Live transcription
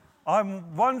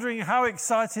I'm wondering how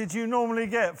excited you normally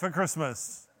get for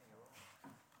Christmas.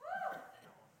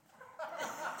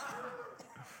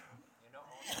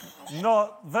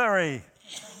 Not very.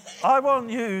 I want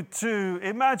you to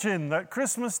imagine that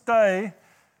Christmas Day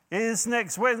is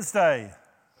next Wednesday.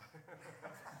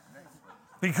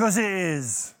 Because it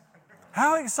is.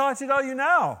 How excited are you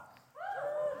now?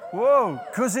 Whoa,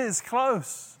 because it's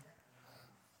close.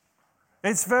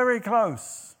 It's very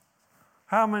close.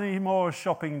 How many more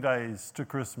shopping days to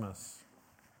Christmas?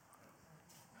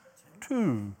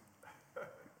 2,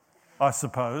 I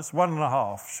suppose.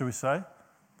 1.5, shall we say?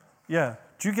 Yeah.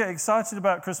 Do you get excited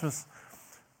about Christmas?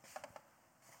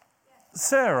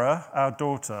 Sarah, our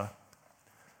daughter,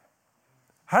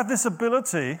 had this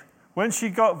ability, when she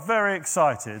got very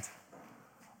excited,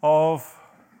 of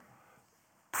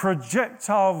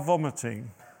projectile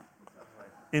vomiting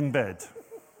in bed.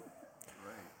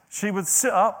 She would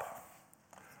sit up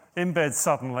in bed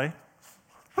suddenly,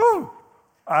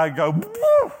 I'd go,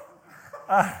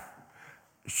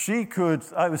 she could,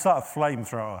 it was like a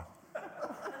flamethrower.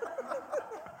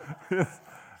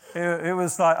 It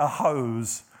was like a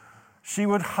hose. She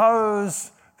would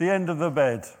hose the end of the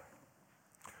bed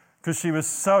because she was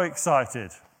so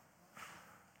excited.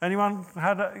 Anyone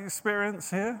had that experience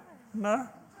here? No?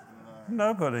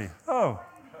 Nobody. Oh.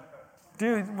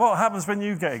 What happens when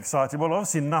you get excited? Well,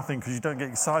 obviously nothing because you don't get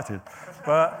excited.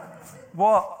 But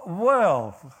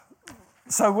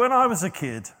so when I was a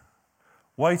kid,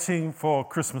 waiting for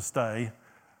Christmas Day,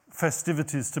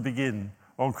 festivities to begin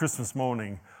on Christmas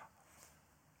morning,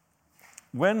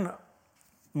 when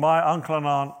my uncle and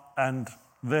aunt and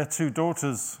their 2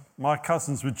 daughters, my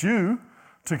cousins, were due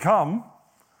to come,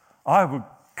 I would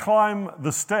climb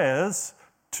the stairs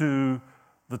to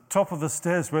the top of the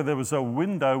stairs where there was a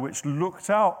window which looked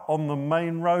out on the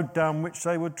main road down which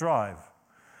they would drive.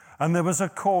 And there was a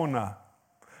corner.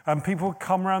 And people would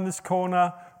come around this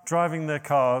corner driving their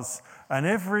cars. And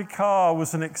every car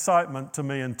was an excitement to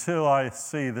me until I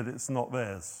see that it's not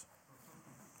theirs.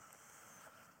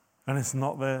 And it's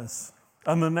not theirs.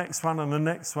 And the next one, and the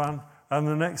next one, and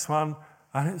the next one.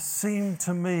 And it seemed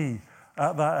to me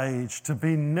at that age to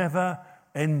be never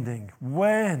ending.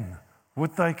 When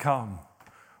would they come?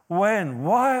 When?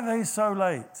 Why are they so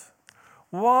late?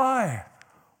 Why?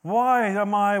 Why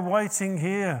am I waiting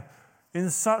here in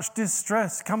such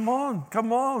distress? Come on,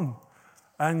 come on.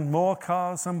 And more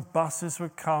cars and buses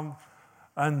would come,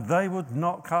 and they would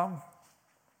not come.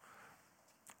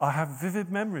 I have vivid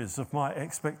memories of my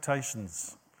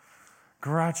expectations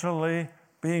gradually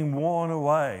being worn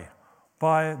away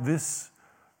by this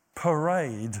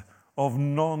parade of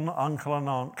non-uncle and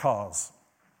aunt cars.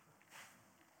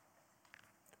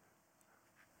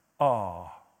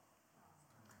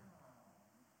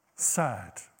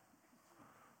 Sad.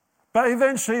 But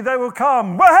eventually they will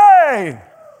come. Hey!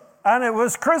 And it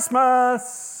was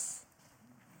Christmas.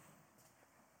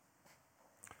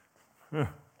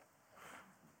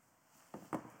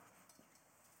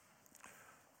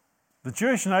 The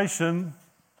Jewish nation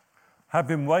had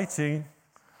been waiting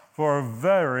for a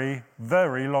very,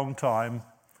 very long time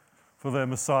for their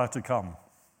Messiah to come.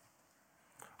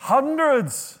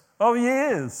 Hundreds of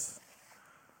years.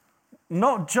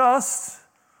 Not just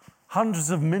hundreds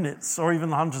of minutes or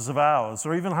even hundreds of hours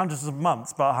or even hundreds of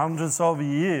months, but hundreds of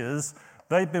years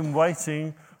they've been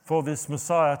waiting for this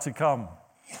Messiah to come.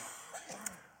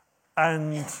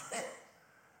 And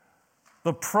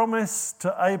the promise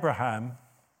to Abraham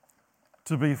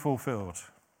to be fulfilled.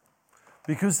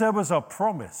 Because there was a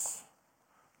promise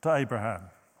to Abraham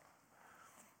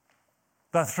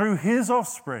that through his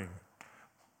offspring,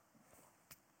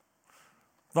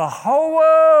 the whole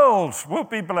world would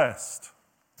be blessed.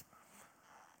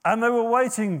 And they were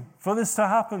waiting for this to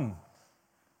happen.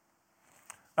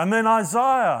 And then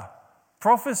Isaiah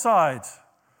prophesied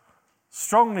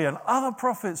strongly, and other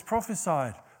prophets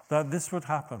prophesied that this would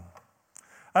happen.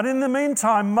 And in the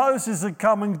meantime, Moses had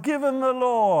come and given the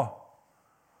law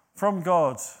from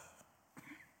God.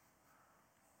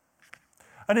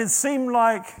 And it seemed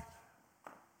like,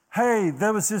 hey,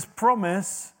 there was this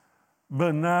promise,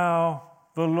 but now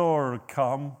the law had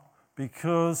come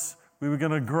because we were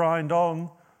going to grind on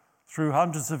through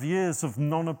hundreds of years of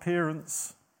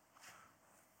non-appearance.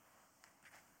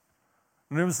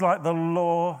 And it was like the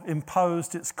law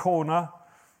imposed its corner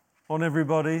on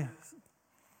everybody,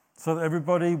 so that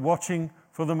everybody watching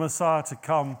for the Messiah to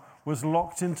come was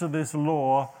locked into this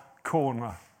law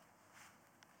corner.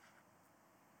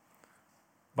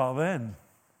 But then,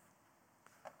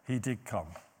 he did come.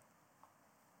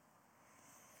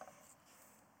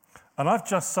 And I've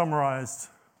just summarized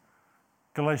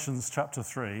Galatians chapter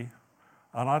 3.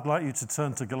 And I'd like you to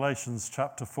turn to Galatians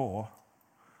chapter 4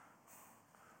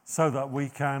 so that we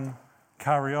can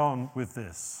carry on with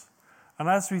this. And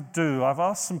as we do, I've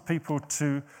asked some people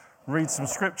to read some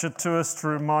scripture to us to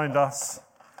remind us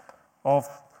of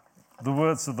the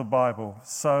words of the Bible.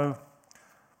 So,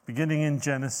 beginning in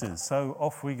Genesis. So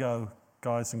off we go,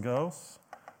 guys and girls.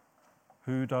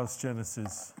 Who does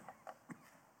Genesis?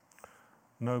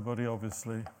 Nobody,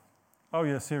 obviously. Oh,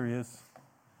 yes, here he is.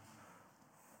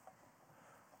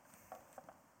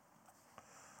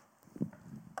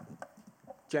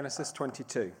 Genesis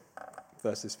 22,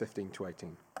 verses 15 to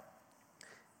 18.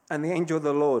 And the angel of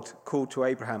the Lord called to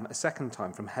Abraham a second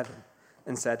time from heaven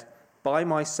and said, "By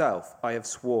myself I have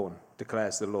sworn,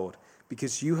 declares the Lord,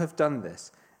 because you have done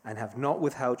this and have not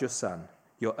withheld your son,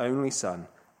 your only son,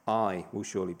 I will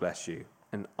surely bless you,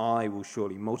 and I will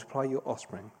surely multiply your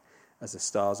offspring as the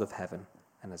stars of heaven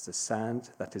and as the sand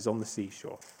that is on the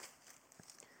seashore.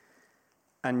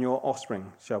 And your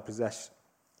offspring shall possess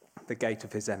the gate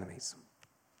of his enemies.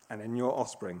 And in your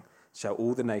offspring shall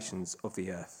all the nations of the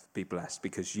earth be blessed,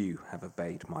 because you have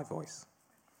obeyed my voice."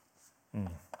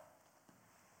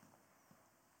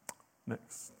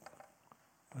 Next.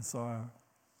 Isaiah.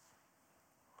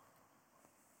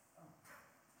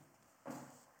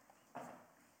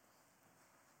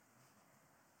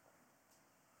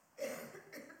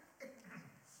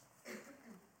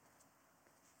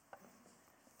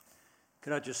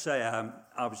 Could I just say,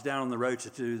 I was down on the road to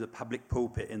do the public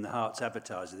pulpit in the Hearts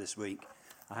Advertiser this week.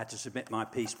 I had to submit my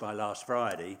piece by last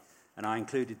Friday, and I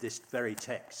included this very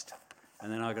text.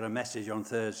 And then I got a message on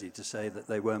Thursday to say that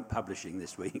they weren't publishing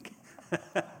this week.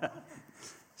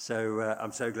 So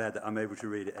I'm so glad that I'm able to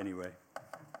read it anyway.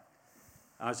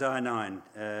 Isaiah 9,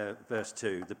 verse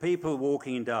 2. "The people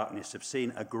walking in darkness have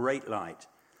seen a great light.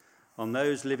 On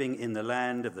those living in the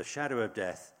land of the shadow of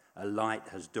death, a light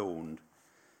has dawned.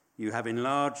 You have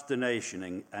enlarged the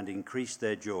nation and increased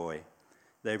their joy.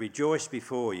 They rejoice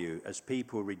before you as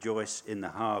people rejoice in the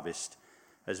harvest,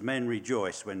 as men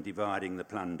rejoice when dividing the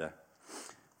plunder.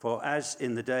 For as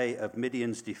in the day of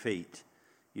Midian's defeat,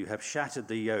 you have shattered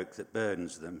the yoke that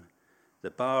burdens them, the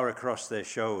bar across their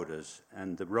shoulders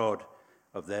and the rod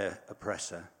of their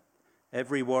oppressor.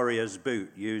 Every warrior's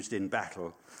boot used in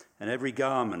battle and every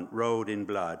garment rolled in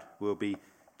blood will be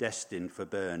destined for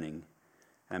burning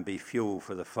and be fuel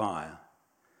for the fire.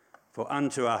 For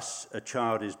unto us a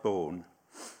child is born,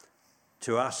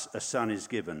 to us a son is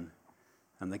given,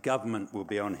 and the government will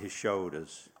be on his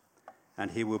shoulders,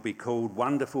 and he will be called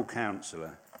Wonderful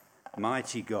Counselor,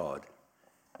 Mighty God,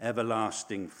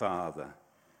 Everlasting Father,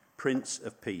 Prince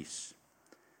of Peace.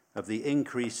 Of the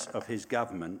increase of his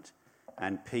government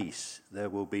and peace there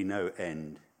will be no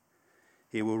end.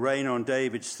 He will reign on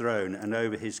David's throne and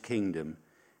over his kingdom,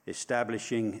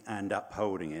 establishing and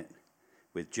upholding it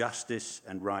with justice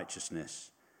and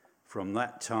righteousness from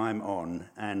that time on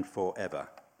and forever.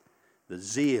 The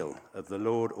zeal of the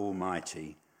Lord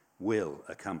Almighty will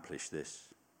accomplish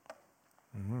this."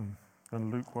 Mm-hmm.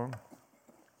 And Luke 1.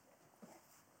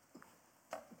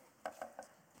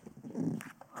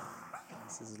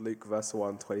 This is Luke verse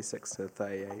 1, 26 to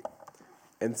 38.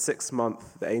 In the 6th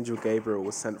month, the angel Gabriel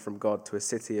was sent from God to a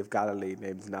city of Galilee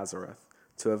named Nazareth,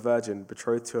 to a virgin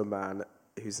betrothed to a man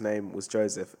whose name was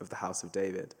Joseph of the house of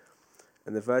David.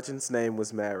 And the virgin's name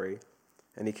was Mary.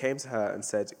 And he came to her and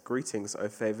said, "Greetings, O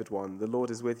favored one, the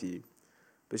Lord is with you."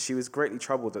 But she was greatly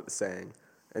troubled at the saying,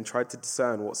 and tried to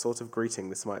discern what sort of greeting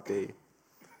this might be.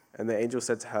 And the angel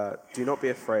said to her, "Do not be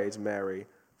afraid, Mary,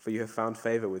 for you have found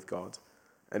favor with God.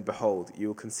 And behold, you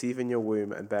will conceive in your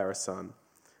womb and bear a son,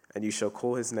 and you shall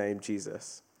call his name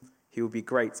Jesus. He will be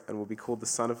great and will be called the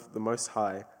Son of the Most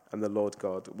High, and the Lord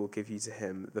God will give you to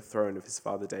him the throne of his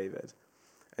father David.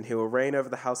 And he will reign over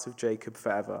the house of Jacob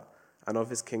forever, and of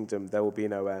his kingdom there will be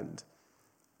no end."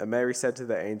 And Mary said to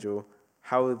the angel,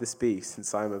 "How will this be,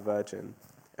 since I am a virgin?"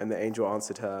 And the angel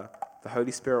answered her, "The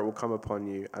Holy Spirit will come upon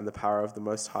you, and the power of the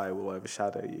Most High will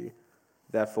overshadow you.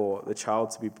 Therefore, the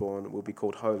child to be born will be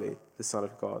called Holy, the Son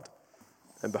of God.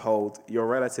 And behold, your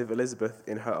relative Elizabeth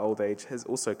in her old age has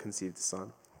also conceived a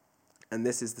son. And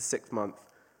this is the 6th month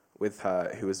with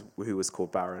her who was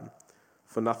called barren.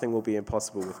 For nothing will be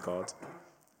impossible with God."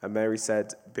 And Mary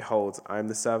said, "Behold, I am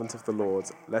the servant of the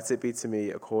Lord. Let it be to me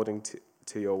according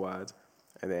to your word."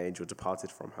 And the angel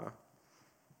departed from her.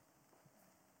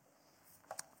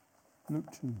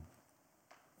 Luke 2.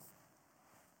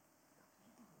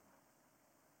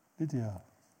 Lydia.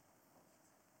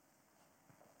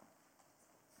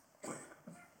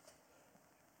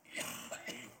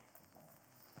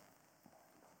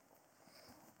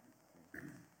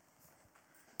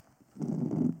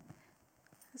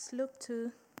 Let's look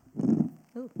to.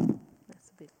 Oh, that's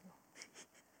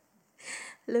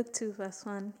Luke 2, verse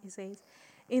 1, he says,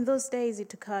 "In those days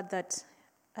it occurred that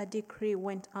a decree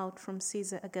went out from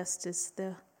Caesar Augustus,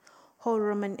 the whole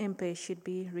Roman Empire should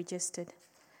be registered.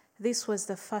 This was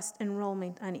the first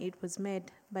enrollment, and it was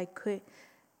made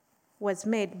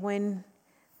when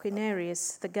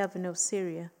Quirinius, the governor of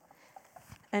Syria,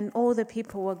 and all the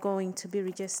people were going to be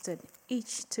registered,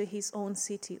 each to his own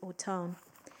city or town.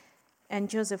 And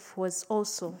Joseph was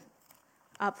also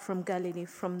up from Galilee,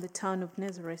 from the town of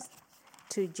Nazareth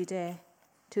to Judea,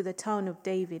 to the town of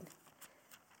David,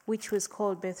 which was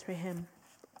called Bethlehem,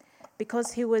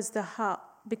 because he was of the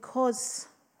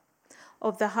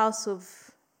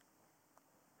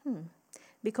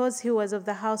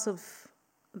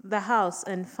house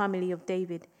and family of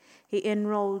David. He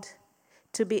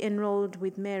to be enrolled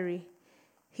with Mary,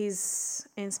 his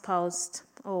espoused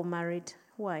or married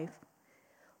wife,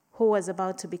 who was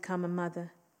about to become a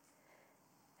mother.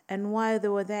 And while they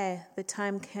were there, the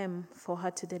time came for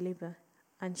her to deliver,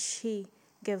 and she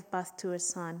gave birth to a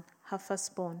son, her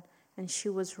firstborn, and she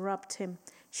wrapped him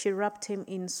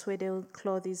in swaddling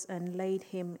clothes and laid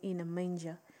him in a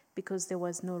manger, because there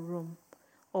was no room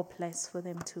or place for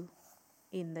them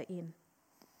in the inn."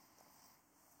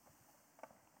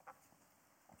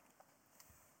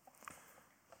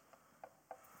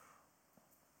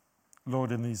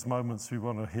 Lord, in these moments we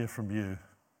want to hear from you.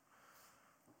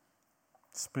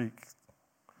 Speak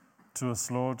to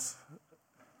us, Lord.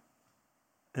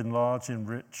 Enlarge,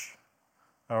 enrich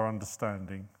our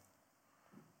understanding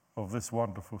of this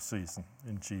wonderful season.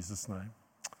 In Jesus' name,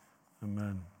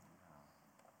 amen.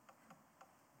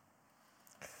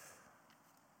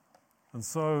 And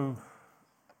so,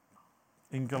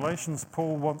 in Galatians,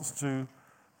 Paul wants to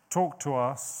talk to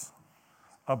us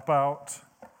about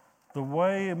the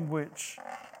way in which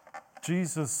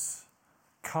Jesus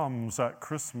comes at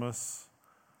Christmas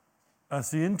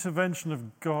as the intervention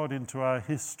of God into our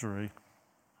history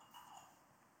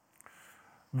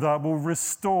that will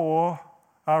restore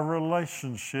our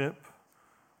relationship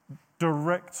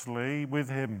directly with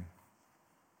him.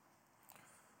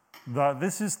 That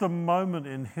this is the moment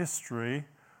in history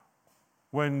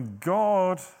when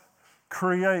God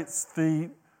creates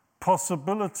the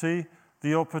possibility,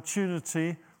 the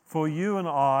opportunity for you and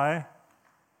I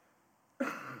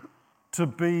to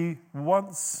be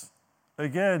once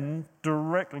again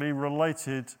directly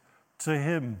related to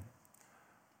him.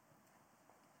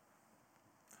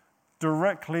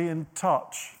 Directly in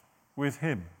touch with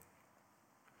him.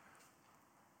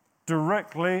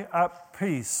 Directly at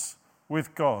peace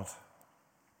with God.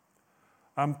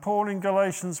 And Paul in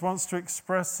Galatians wants to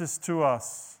express this to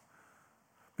us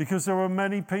because there were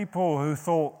many people who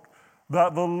thought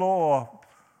that the law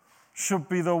should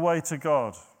be the way to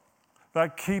God.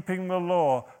 That keeping the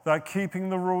law, that keeping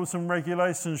the rules and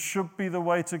regulations should be the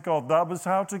way to God. That was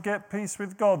how to get peace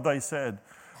with God, they said.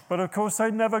 But of course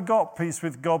they never got peace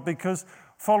with God because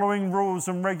following rules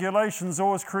and regulations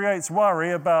always creates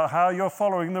worry about how you're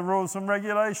following the rules and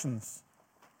regulations.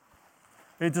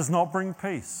 It does not bring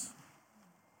peace.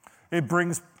 It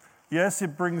brings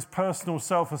personal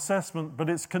self-assessment, but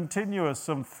it's continuous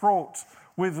and fraught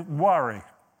with worry.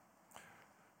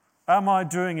 Am I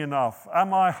doing enough?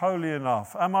 Am I holy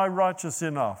enough? Am I righteous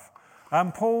enough?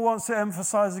 And Paul wants to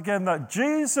emphasize again that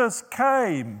Jesus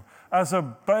came as a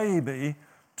baby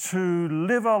to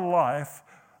live a life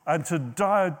and to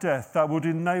die a death that would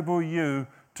enable you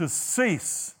to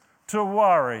cease to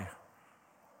worry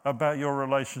about your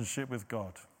relationship with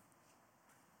God.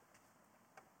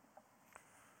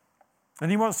 And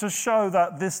he wants to show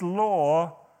that this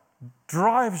law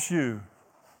drives you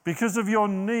because of your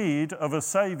need of a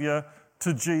Saviour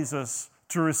to Jesus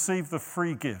to receive the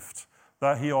free gift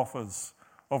that he offers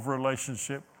of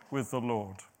relationship with the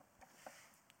Lord.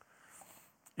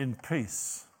 In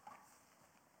peace,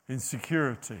 in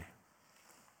security.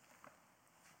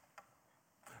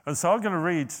 And so I'm going to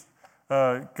read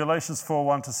Galatians 4,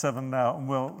 1-7 now, and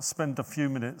we'll spend a few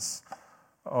minutes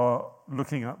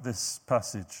looking at this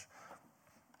passage.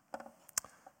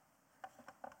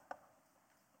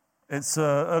 It's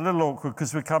a little awkward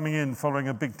because we're coming in following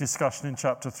a big discussion in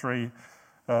chapter 3,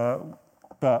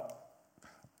 but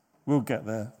we'll get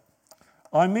there.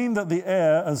 "I mean that the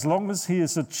heir, as long as he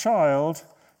is a child,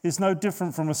 is no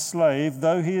different from a slave,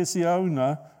 though he is the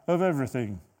owner of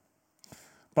everything.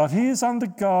 But he is under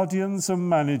guardians and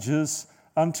managers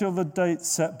until the date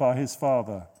set by his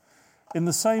father. In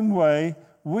the same way,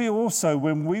 we also,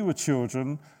 when we were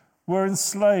children, were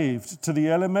enslaved to the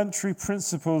elementary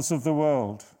principles of the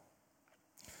world.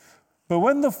 But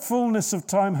when the fullness of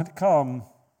time had come,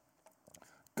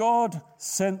 God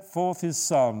sent forth his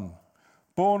Son,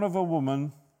 born of a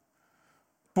woman,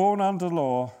 born under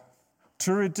law,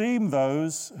 to redeem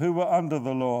those who were under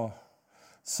the law,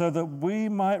 so that we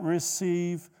might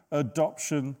receive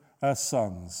adoption as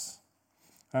sons.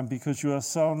 And because you are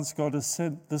sons, God has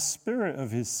sent the Spirit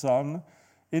of his Son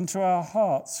into our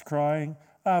hearts, crying,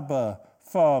 Abba,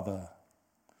 Father.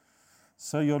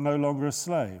 So you're no longer a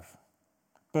slave,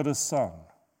 but a son.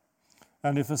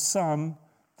 And if a son,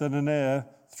 then an heir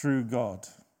through God.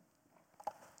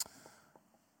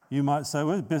 You might say,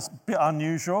 well, it's a bit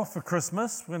unusual for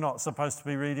Christmas. We're not supposed to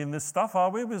be reading this stuff, are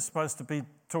we? We're supposed to be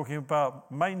talking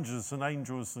about mangers and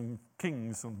angels and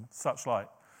kings and such like.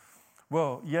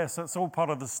 Well, yes, that's all part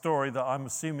of the story that I'm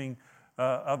assuming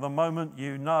at the moment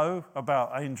you know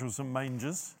about angels and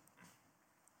mangers.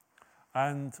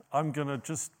 And I'm going to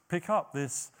just pick up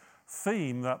this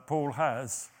theme that Paul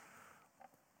has,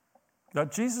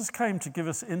 that Jesus came to give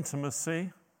us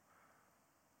intimacy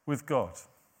with God.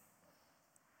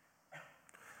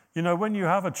 You know, when you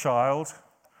have a child,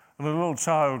 and a little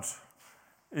child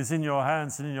is in your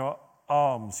hands and in your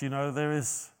arms,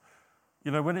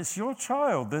 when it's your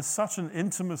child, there's such an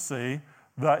intimacy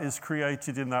that is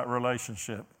created in that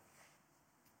relationship.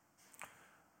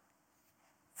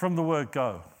 From the word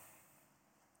go.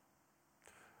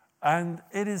 And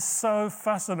it is so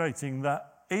fascinating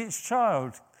that each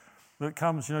child that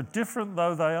comes, different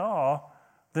though they are,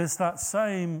 there's that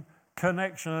same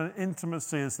connection and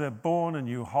intimacy as they're born and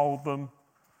you hold them.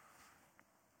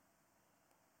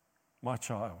 My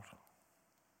child.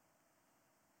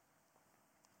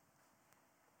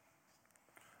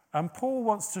 And Paul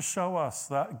wants to show us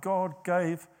that God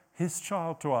gave his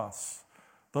child to us,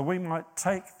 that we might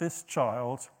take this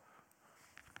child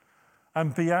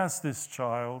and be as this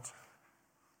child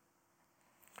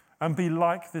and be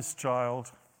like this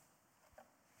child,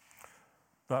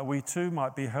 that we too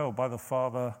might be held by the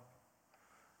Father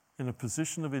in a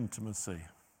position of intimacy,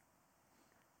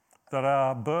 that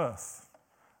our birth,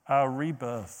 our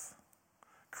rebirth,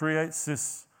 creates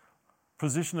this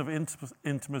position of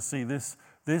intimacy,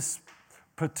 this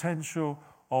potential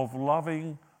of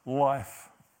loving life,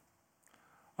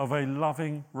 of a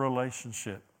loving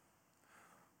relationship.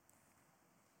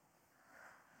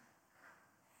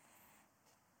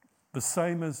 The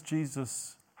same as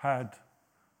Jesus had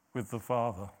with the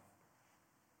Father.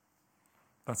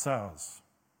 That's ours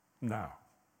now.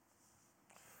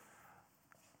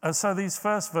 And so these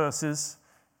first verses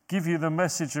give you the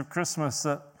message of Christmas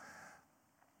that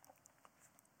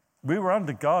we were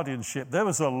under guardianship. There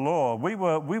was a law. We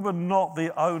were not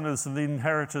the owners and the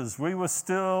inheritors. We were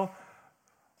still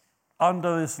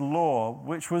under this law,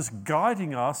 which was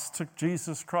guiding us to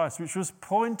Jesus Christ, which was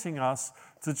pointing us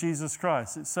to Jesus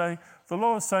Christ. The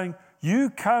law is saying,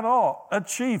 you cannot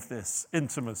achieve this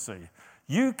intimacy.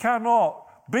 You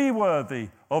cannot be worthy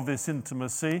of this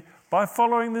intimacy by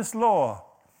following this law.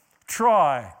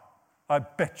 Try. I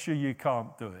bet you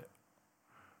can't do it.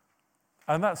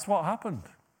 And that's what happened.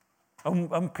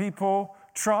 And people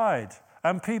tried.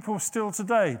 And people still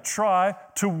today try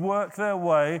to work their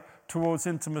way towards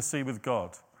intimacy with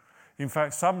God. In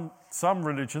fact, some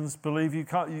religions believe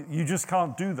you just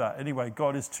can't do that anyway.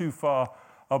 God is too far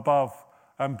above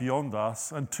and beyond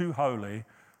us and too holy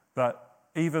that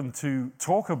even to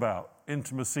talk about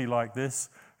intimacy like this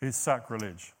is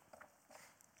sacrilege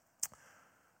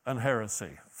and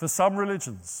heresy for some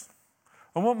religions.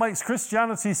 And what makes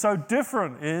Christianity so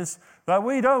different is that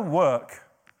we don't work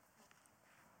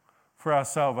for our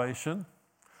salvation,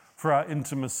 for our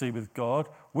intimacy with God.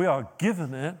 We are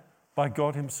given it by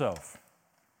God himself.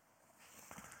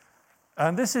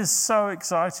 And this is so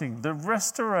exciting. The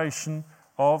restoration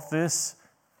of this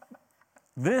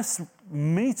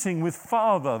meeting with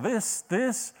Father,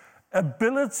 this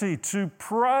ability to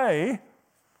pray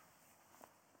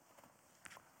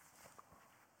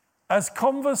as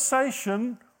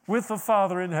conversation with the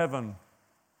Father in heaven.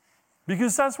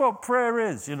 Because that's what prayer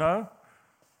is,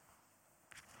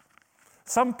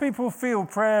 Some people feel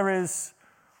prayer is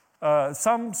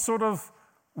some sort of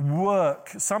work,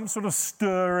 some sort of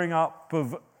stirring up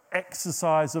of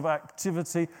exercise, of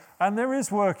activity. And there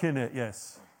is work in it,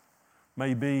 yes.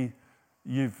 Maybe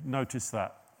you've noticed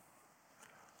that.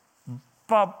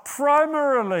 But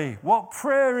primarily, what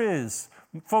prayer is,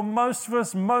 for most of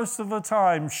us, most of the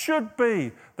time, should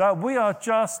be that we are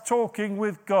just talking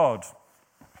with God,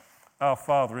 our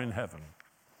Father in heaven.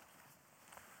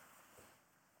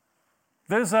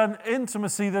 There's an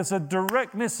intimacy, there's a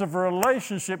directness of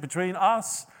relationship between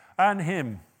us and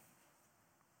him.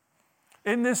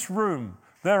 In this room,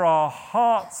 there are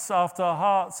hearts after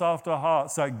hearts after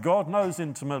hearts that God knows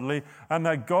intimately and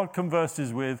that God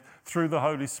converses with through the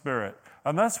Holy Spirit.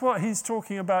 And that's what he's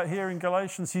talking about here in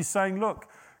Galatians. He's saying, look,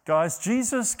 Guys,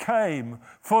 Jesus came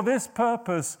for this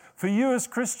purpose, for you as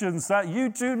Christians, that you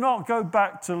do not go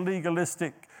back to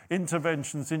legalistic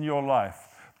interventions in your life,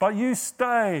 but you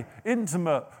stay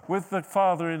intimate with the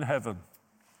Father in heaven.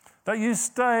 That you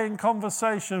stay in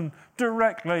conversation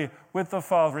directly with the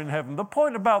Father in heaven. The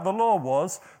point about the law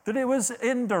was that it was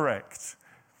indirect.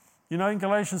 You know, in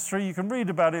Galatians 3, you can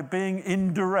read about it being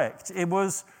indirect. It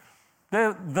was,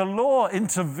 the law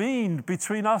intervened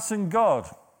between us and God.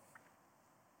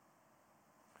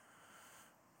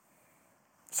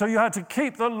 So you had to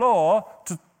keep the law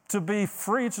to be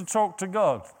free to talk to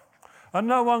God. And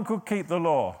no one could keep the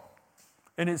law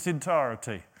in its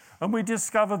entirety. And we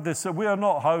discovered this, that we are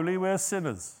not holy, we are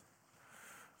sinners.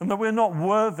 And that we're not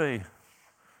worthy.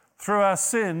 Through our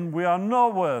sin, we are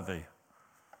not worthy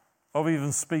of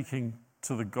even speaking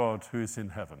to the God who is in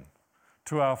heaven,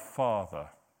 to our Father.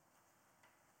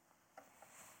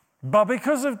 But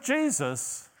because of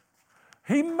Jesus,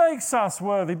 he makes us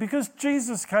worthy. Because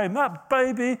Jesus came, that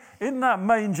baby in that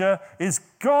manger is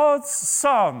God's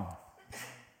Son.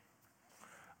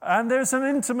 And there's an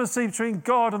intimacy between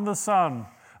God and the Son.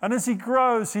 And as he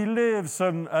grows, he lives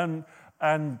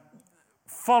and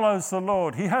follows the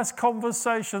Lord. He has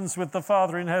conversations with the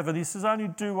Father in heaven. He says, only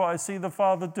do what I see the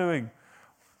Father doing.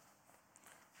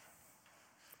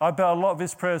 I bet a lot of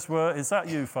his prayers were, is that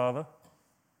you, Father?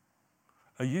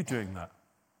 Are you doing that?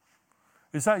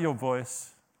 Is that your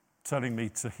voice telling me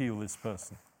to heal this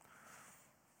person?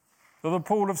 At the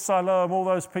pool of Siloam, all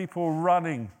those people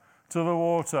running to the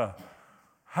water.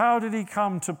 How did he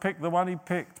come to pick the one he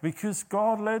picked? Because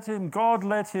God led him. God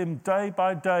led him day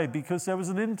by day because there was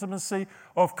an intimacy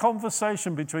of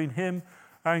conversation between him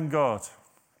and God.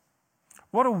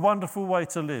 What a wonderful way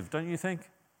to live, don't you think?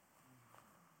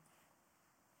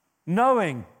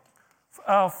 Knowing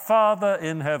our Father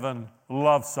in heaven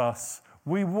loves us.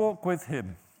 We walk with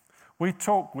him. We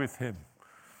talk with him.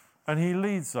 And he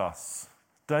leads us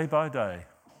day by day.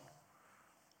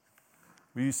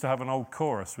 We used to have an old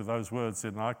chorus with those words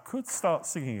in. I could start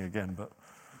singing again, but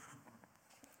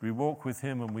we walk with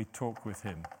him and we talk with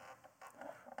him.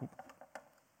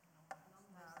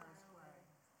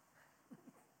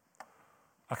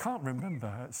 I can't remember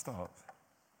how it starts.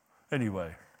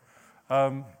 Anyway,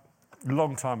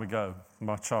 long time ago,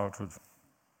 my childhood.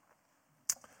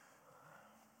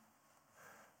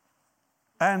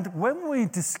 And when we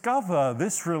discover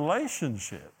this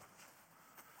relationship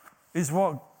is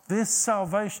what this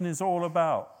salvation is all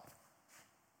about.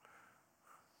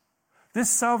 This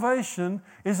salvation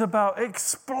is about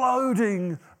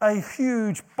exploding a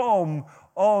huge bomb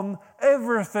on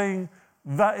everything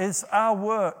that is our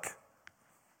work.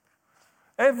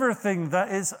 Everything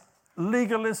that is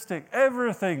legalistic.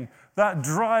 Everything that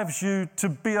drives you to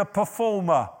be a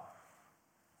performer,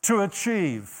 to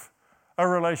achieve a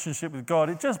relationship with God.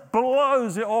 It just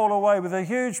blows it all away with a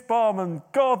huge bomb, and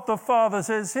God the Father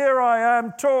says, here I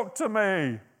am, talk to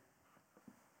me.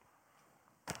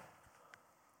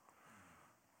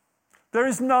 There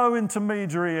is no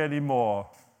intermediary anymore.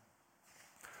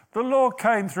 The law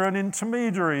came through an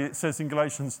intermediary, it says in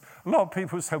Galatians. A lot of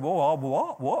people say, well,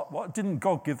 what? Didn't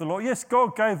God give the law? Yes,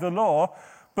 God gave the law,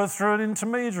 but through an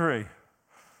intermediary.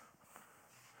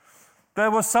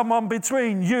 There was someone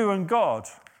between you and God.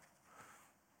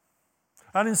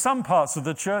 And in some parts of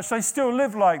the church, they still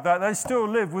live like that. They still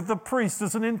live with the priest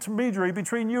as an intermediary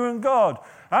between you and God.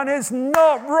 And it's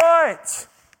not right.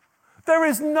 There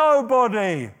is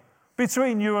nobody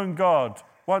between you and God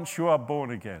once you are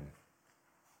born again.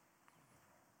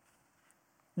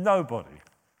 Nobody.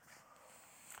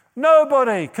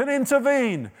 Nobody can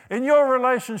intervene in your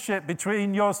relationship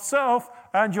between yourself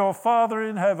and your Father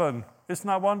in heaven. Isn't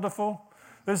that wonderful?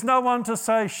 There's no one to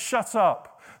say, shut up.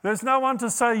 There's no one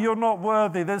to say you're not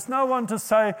worthy. There's no one to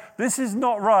say this is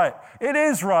not right. It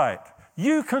is right.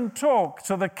 You can talk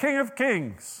to the King of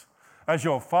Kings as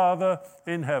your Father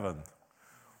in heaven.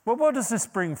 Well, what does this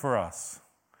bring for us?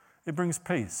 It brings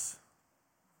peace.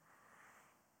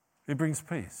 It brings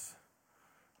peace.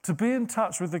 To be in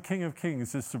touch with the King of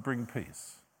Kings is to bring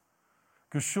peace.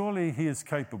 Because surely he is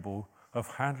capable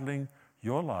of handling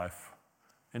your life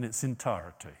in its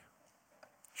entirety.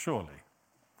 Surely.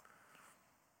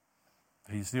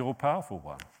 He's the all-powerful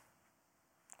one.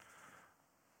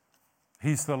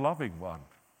 He's the loving one.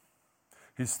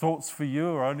 His thoughts for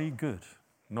you are only good,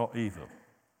 not evil.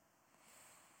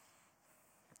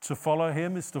 To follow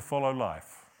him is to follow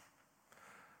life.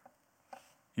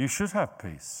 You should have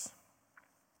peace.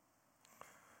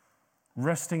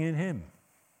 Resting in him.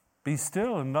 Be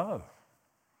still and know,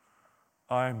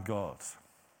 I am God.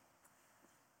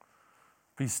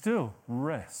 Be still,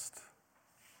 rest.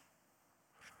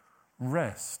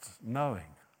 Rest,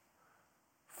 knowing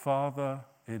Father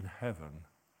in heaven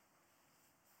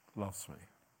loves me.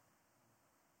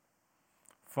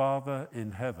 Father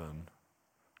in heaven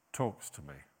talks to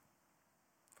me.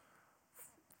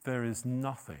 There is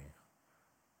nothing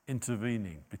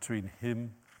intervening between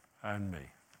him and me.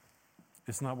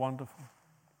 Isn't that wonderful?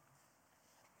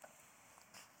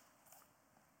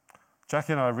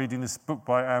 Jackie and I are reading this book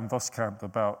by Anne Voskamp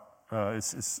about,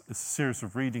 it's a series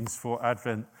of readings for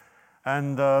Advent.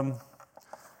 And a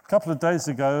couple of days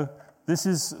ago, this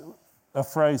is a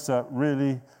phrase that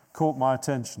really caught my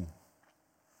attention.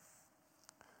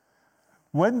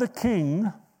 When the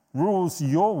king rules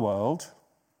your world,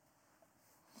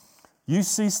 you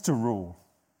cease to rule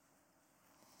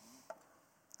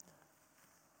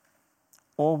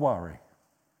or worry.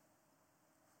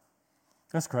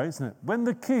 That's great, isn't it? When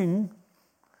the king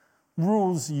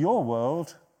rules your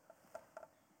world,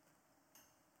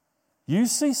 you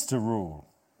cease to rule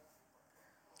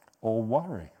or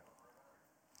worry.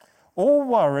 All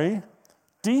worry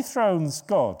dethrones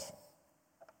God.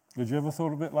 Had you ever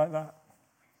thought of it like that?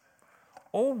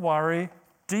 All worry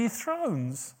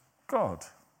dethrones God.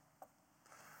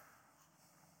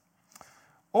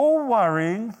 All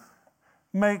worrying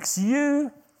makes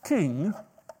you king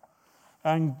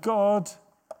and God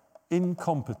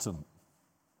incompetent.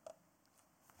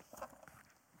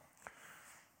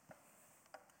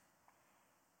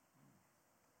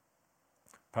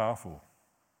 Powerful.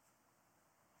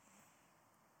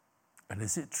 And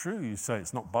is it true? You say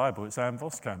it's not Bible, it's Anne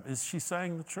Voskamp. Is she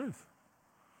saying the truth?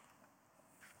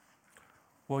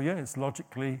 Well, yeah, it's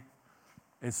logically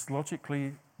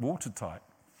watertight.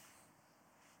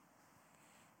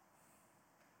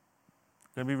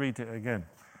 Let me read it again.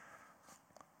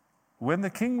 When the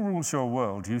king rules your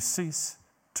world, you cease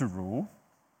to rule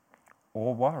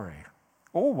or worry.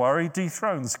 All worry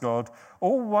dethrones God.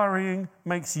 All worrying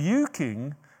makes you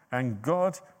king and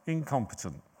God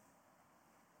incompetent.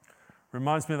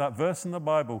 Reminds me of that verse in the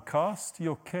Bible, cast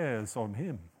your cares on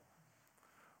him,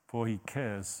 for he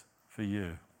cares for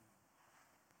you.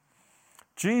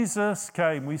 Jesus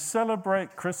came. We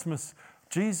celebrate Christmas.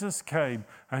 Jesus came,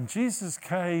 and Jesus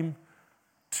came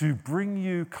to bring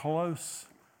you close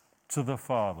to the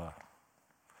Father,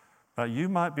 that you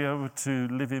might be able to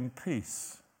live in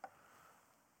peace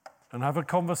and have a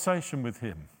conversation with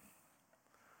him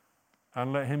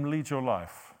and let him lead your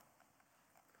life.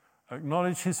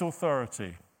 Acknowledge his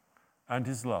authority and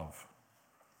his love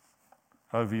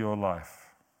over your life.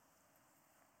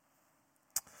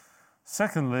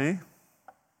 Secondly,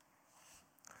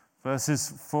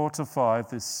 verses 4 to 5,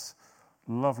 this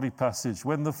lovely passage.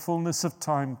 When the fullness of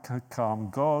time had come,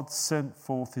 God sent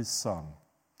forth his Son,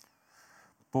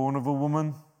 born of a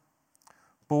woman,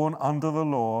 born under the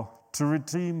law, to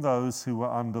redeem those who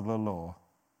were under the law,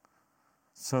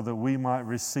 so that we might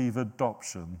receive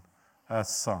adoption as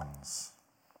sons.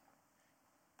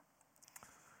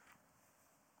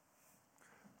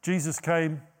 Jesus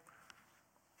came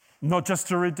not just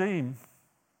to redeem,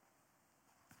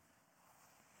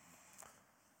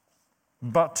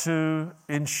 but to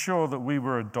ensure that we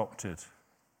were adopted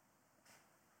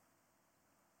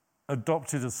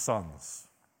as sons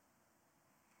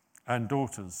and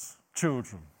daughters,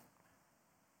 children.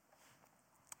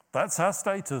 That's our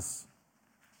status.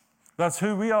 That's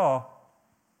who we are.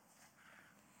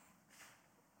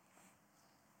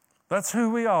 That's who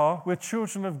we are. We're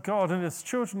children of God, and as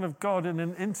children of God in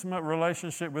an intimate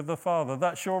relationship with the Father.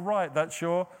 That's your right. That's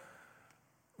your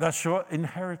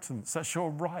inheritance. That's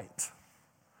your right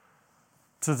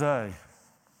today.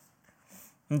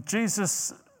 And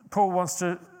Paul wants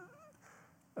to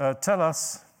tell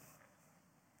us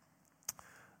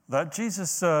that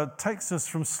Jesus takes us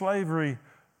from slavery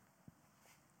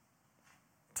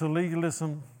to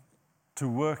legalism, to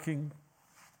working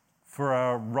for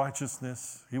our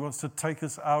righteousness. He wants to take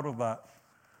us out of that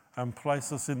and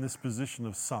place us in this position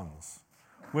of sons,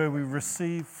 where we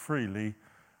receive freely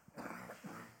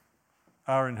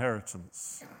our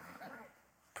inheritance,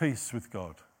 peace with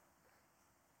God.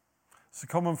 It's a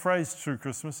common phrase through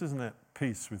Christmas, isn't it?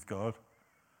 Peace with God.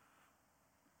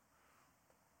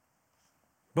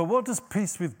 But what does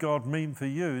peace with God mean for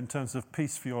you in terms of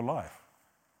peace for your life?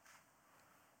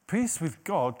 Peace with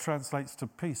God translates to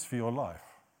peace for your life.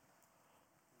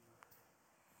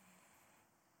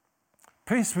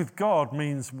 Peace with God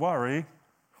means worry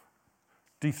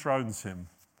dethrones him.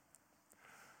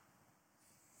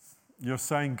 You're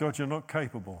saying, God, you're not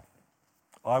capable.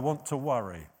 I want to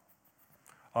worry.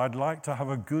 I'd like to have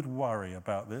a good worry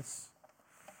about this.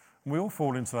 And we all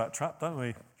fall into that trap, don't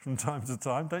we, from time to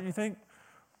time, don't you think?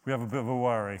 We have a bit of a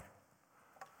worry.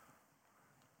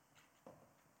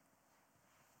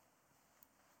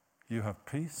 you have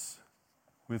peace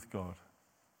with God.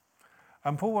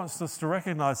 And Paul wants us to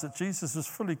recognize that Jesus was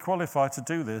fully qualified to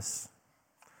do this.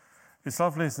 It's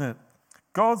lovely, isn't it?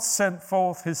 God sent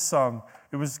forth his Son.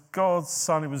 It was God's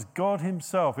Son. It was God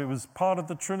himself. It was part of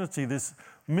the Trinity, this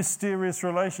mysterious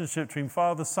relationship between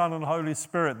Father, Son, and Holy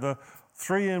Spirit, the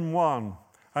three in one.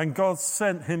 And God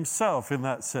sent himself in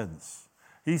that sense.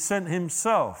 He sent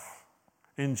himself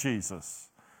in Jesus.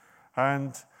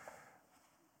 And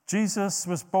Jesus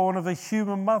was born of a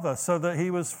human mother so that he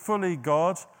was fully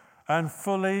God and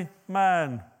fully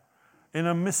man in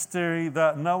a mystery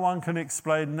that no one can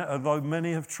explain, although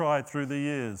many have tried through the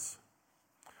years.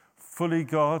 Fully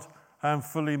God and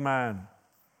fully man.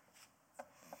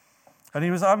 And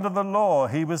he was under the law.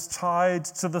 He was tied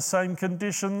to the same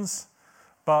conditions,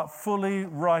 but fully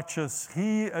righteous.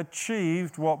 He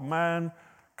achieved what man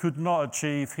could not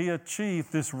achieve. He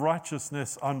achieved this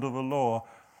righteousness under the law,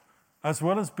 as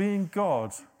well as being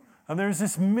God. And there is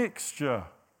this mixture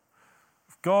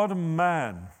of God and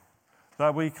man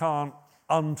that we can't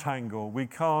untangle. We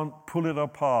can't pull it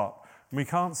apart. We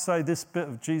can't say this bit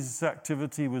of Jesus'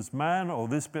 activity was man or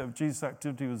this bit of Jesus'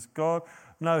 activity was God.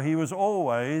 No, he was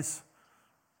always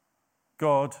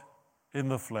God in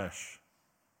the flesh.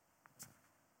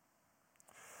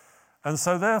 And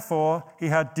so therefore, he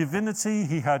had divinity,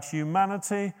 he had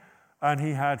humanity, and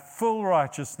he had full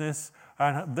righteousness,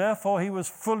 and therefore he was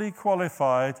fully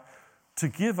qualified to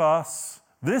give us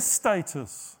this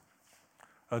status,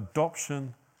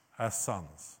 adoption as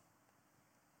sons.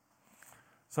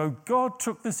 So God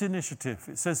took this initiative.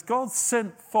 It says God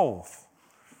sent forth.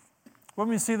 When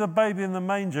we see the baby in the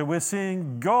manger, we're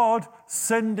seeing God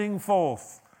sending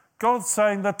forth. God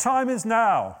saying, the time is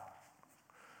now.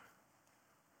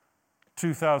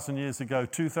 2,000 years ago,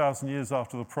 2,000 years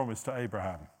after the promise to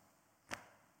Abraham.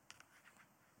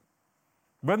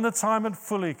 When the time had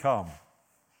fully come.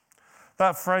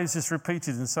 That phrase is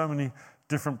repeated in so many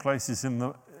different places in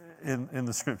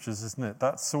the scriptures, isn't it?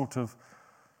 That sort of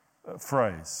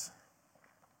phrase.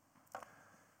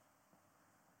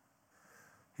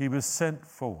 He was sent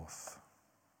forth.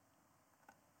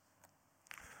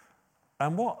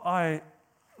 And what I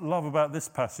love about this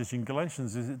passage in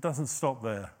Galatians is it doesn't stop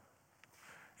there.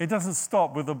 It doesn't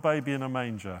stop with a baby in a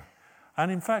manger.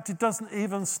 And in fact, it doesn't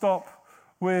even stop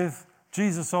with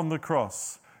Jesus on the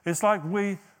cross. It's like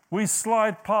we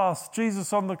slide past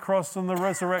Jesus on the cross and the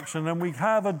resurrection, and we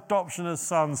have adoption as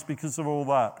sons because of all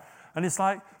that. And it's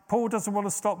like Paul doesn't want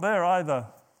to stop there either.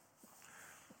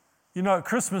 You know, at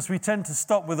Christmas we tend to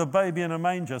stop with a baby in a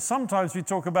manger. Sometimes we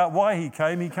talk about why he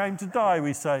came. He came to die,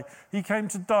 we say. He came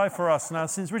to die for us and our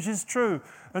sins, which is true.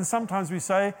 And sometimes we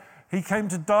say, he came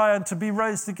to die and to be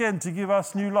raised again to give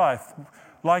us new life,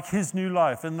 like his new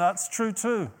life. And that's true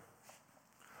too.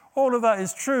 All of that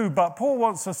is true, but Paul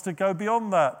wants us to go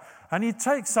beyond that. And he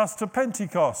takes us to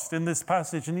Pentecost in this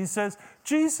passage. And he says,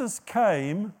 Jesus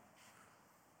came,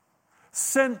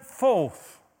 sent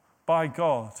forth by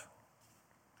God.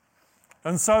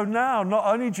 And so now, not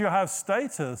only do you have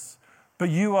status, but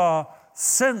you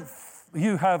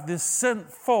have this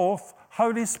sent forth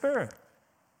Holy Spirit.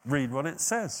 Read what it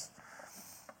says.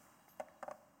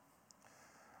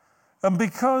 And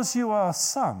because you are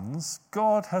sons,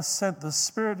 God has sent the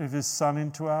Spirit of his Son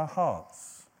into our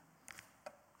hearts.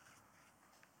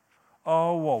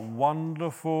 Oh, what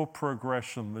wonderful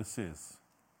progression this is.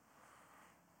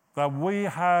 That we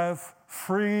have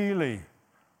freely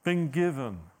been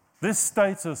given this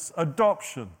status,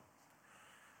 adoption.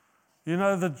 You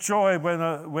know, the joy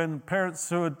when parents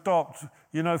who adopt,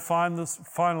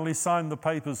 finally sign the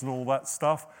papers and all that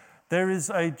stuff. There is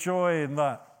a joy in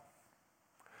that.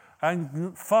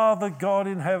 And Father God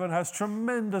in heaven has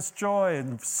tremendous joy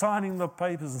in signing the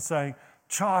papers and saying,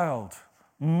 child,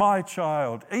 my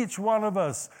child, each one of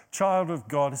us, child of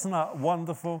God. Isn't that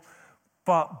wonderful?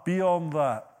 But beyond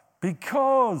that,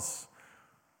 because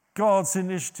God's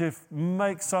initiative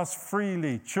makes us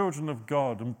freely children of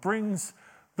God and brings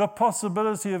the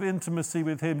possibility of intimacy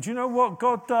with him. Do you know what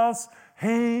God does?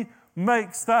 He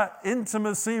makes that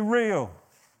intimacy real.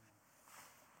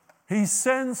 He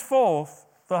sends forth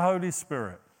the Holy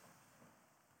Spirit.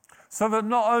 So that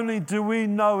not only do we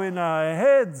know in our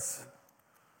heads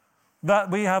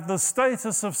that we have the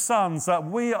status of sons, that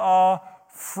we are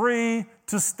free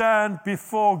to stand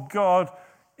before God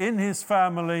in his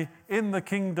family, in the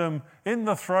kingdom, in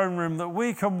the throne room, that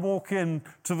we can walk in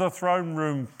to the throne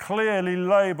room clearly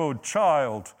labeled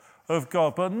child of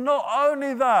God. But not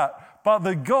only that, but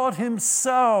the God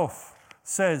himself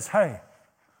says, hey,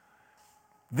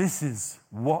 this is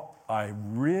what I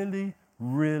really,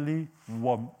 really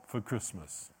want for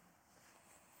Christmas.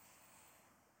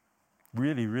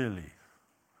 Really, really.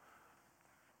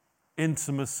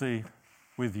 intimacy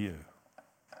with you.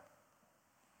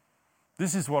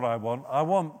 This is what I want. I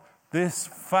want this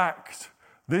fact,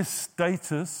 this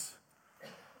status,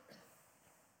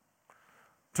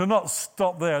 to not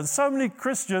stop there. And so many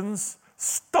Christians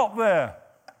stop there.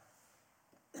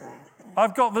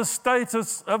 I've got the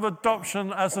status of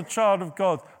adoption as a child of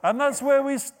God. And that's where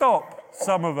we stop,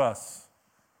 some of us.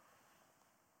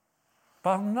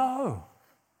 But no,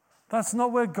 that's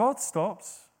not where God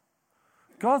stops.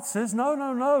 God says,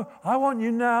 no, I want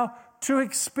you now to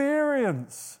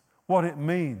experience what it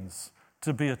means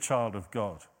to be a child of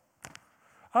God.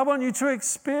 I want you to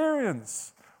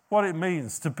experience what it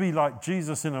means to be like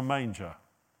Jesus in a manger,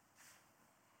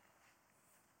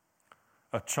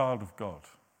 a child of God.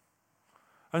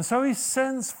 And so he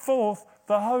sends forth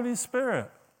the Holy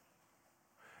Spirit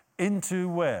into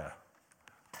where?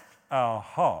 Our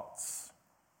hearts,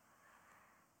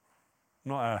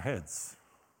 not our heads.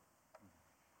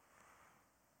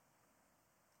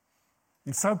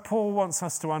 And so Paul wants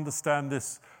us to understand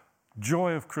this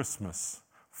joy of Christmas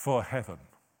for heaven.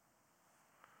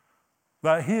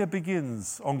 That here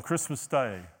begins on Christmas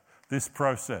Day, this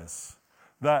process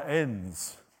that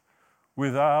ends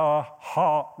with our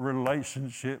heart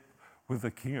relationship with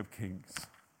the King of Kings,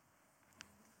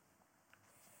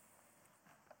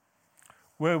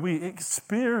 where we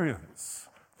experience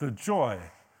the joy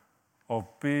of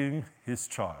being his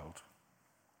child.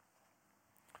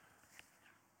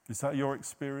 Is that your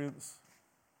experience?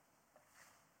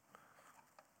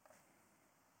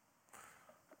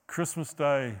 Christmas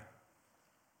Day,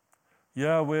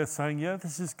 we're saying,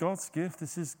 this is God's gift.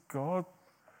 This is God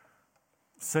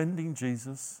sending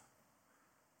Jesus.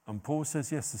 And Paul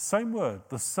says, yes, the same word,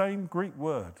 the same Greek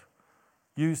word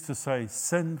used to say,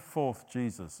 send forth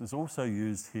Jesus, is also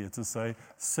used here to say,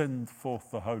 send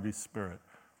forth the Holy Spirit.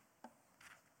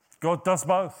 God does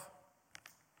both.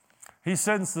 He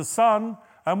sends the Son,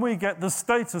 and we get the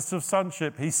status of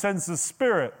sonship. He sends the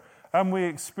Spirit, and we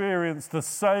experience the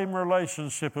same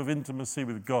relationship of intimacy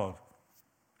with God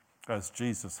as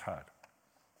Jesus had.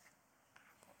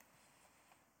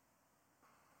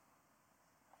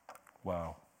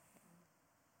 Wow.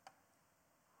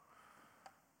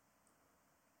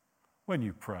 When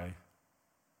you pray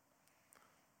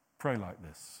like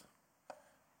this.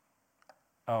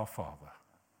 Our Father.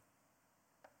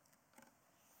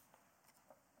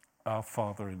 Our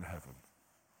Father in heaven.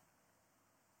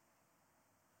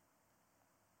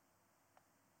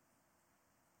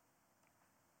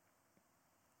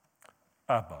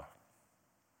 Abba,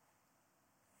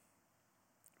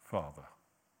 Father,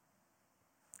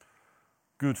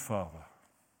 good Father.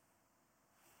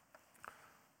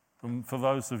 And for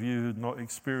those of you who have not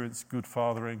experienced good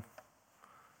fathering,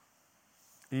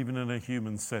 even in a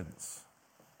human sense,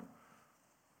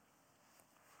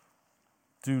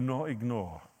 do not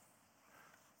ignore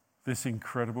this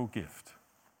incredible gift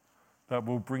that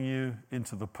will bring you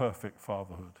into the perfect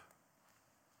fatherhood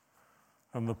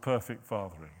and the perfect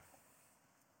fathering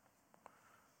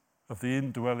of the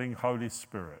indwelling Holy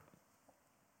Spirit.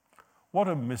 What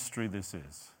a mystery this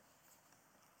is.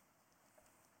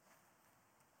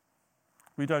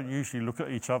 We don't usually look at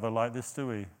each other like this, do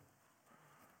we?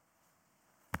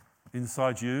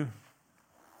 Inside you,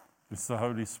 it's the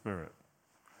Holy Spirit.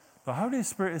 The Holy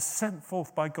Spirit is sent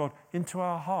forth by God into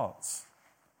our hearts.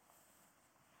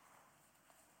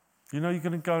 You know, you're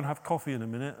going to go and have coffee in a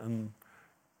minute and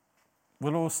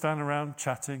we'll all stand around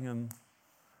chatting and,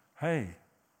 hey,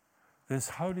 there's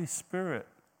Holy Spirit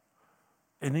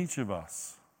in each of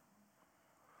us.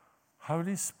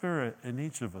 Holy Spirit in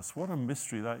each of us. What a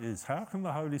mystery that is. How can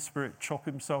the Holy Spirit chop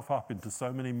himself up into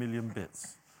so many million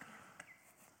bits?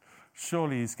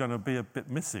 Surely he's going to be a bit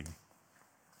missing.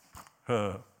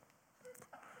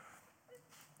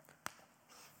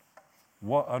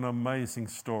 What an amazing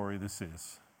story this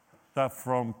is. That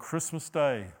from Christmas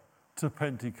Day to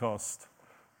Pentecost,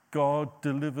 God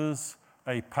delivers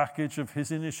a package of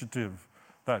his initiative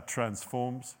that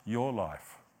transforms your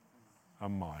life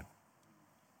and mine.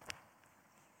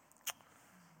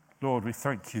 Lord, we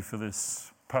thank you for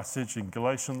this passage in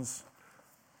Galatians.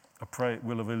 I pray it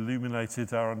will have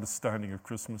illuminated our understanding of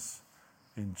Christmas.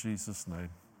 In Jesus' name,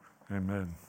 amen.